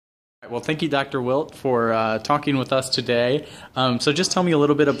Well, thank you, Dr. Wilt, for talking with us today. So just tell me a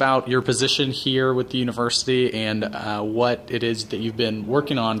little bit about your position here with the university and what it is that you've been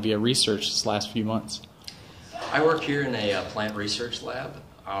working on via research this last few months. I work here in a plant research lab.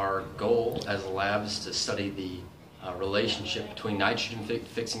 Our goal as a lab is to study the relationship between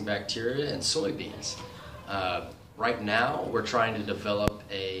nitrogen-fixing bacteria and soybeans. Right now, we're trying to develop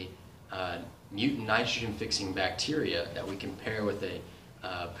a mutant nitrogen-fixing bacteria that we can pair with a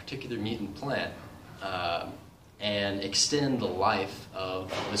particular mutant plant and extend the life of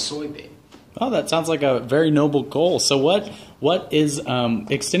the soybean. Oh, that sounds like a very noble goal. So what is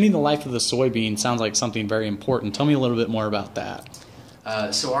extending the life of the soybean sounds like something very important. Tell me a little bit more about that.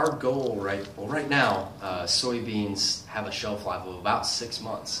 So our goal right now, soybeans have a shelf life of about 6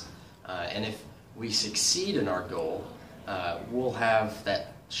 months. And if we succeed in our goal, we'll have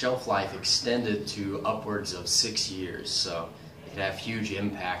that shelf life extended to upwards of 6 years. So it could have huge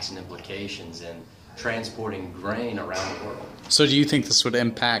impacts and implications in transporting grain around the world. So do you think this would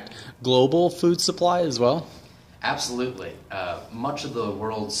impact global food supply as well? Absolutely. Much of the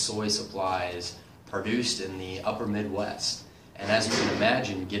world's soy supply is produced in the upper Midwest. And as you can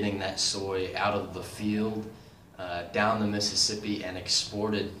imagine, getting that soy out of the field, down the Mississippi, and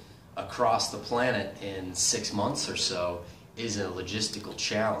exported across the planet in 6 months or so is a logistical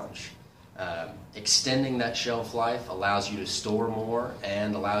challenge. Extending that shelf life allows you to store more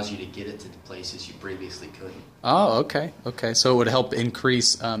and allows you to get it to the places you previously couldn't. Oh, okay. Okay, so it would help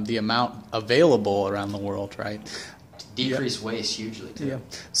increase the amount available around the world, right? Decrease waste hugely, too. Yeah.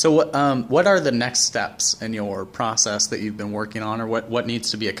 So what are the next steps in your process that you've been working on, or what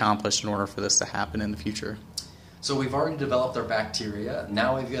needs to be accomplished in order for this to happen in the future? So we've already developed our bacteria.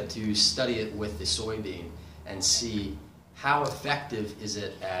 Now we've got to study it with the soybean and see how effective is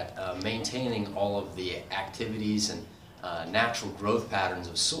it at maintaining all of the activities and natural growth patterns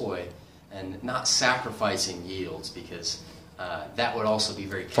of soy and not sacrificing yields, because that would also be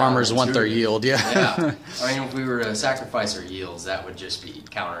very counterintuitive. Farmers want their yield, yeah. Yeah. I mean, if we were to sacrifice our yields, that would just be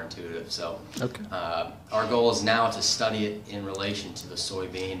counterintuitive. So okay. Our goal is now to study it in relation to the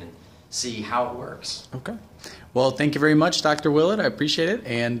soybean and see how it works. Okay. Well, thank you very much, Dr. Willett. I appreciate it,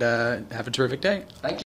 and have a terrific day. Thank you.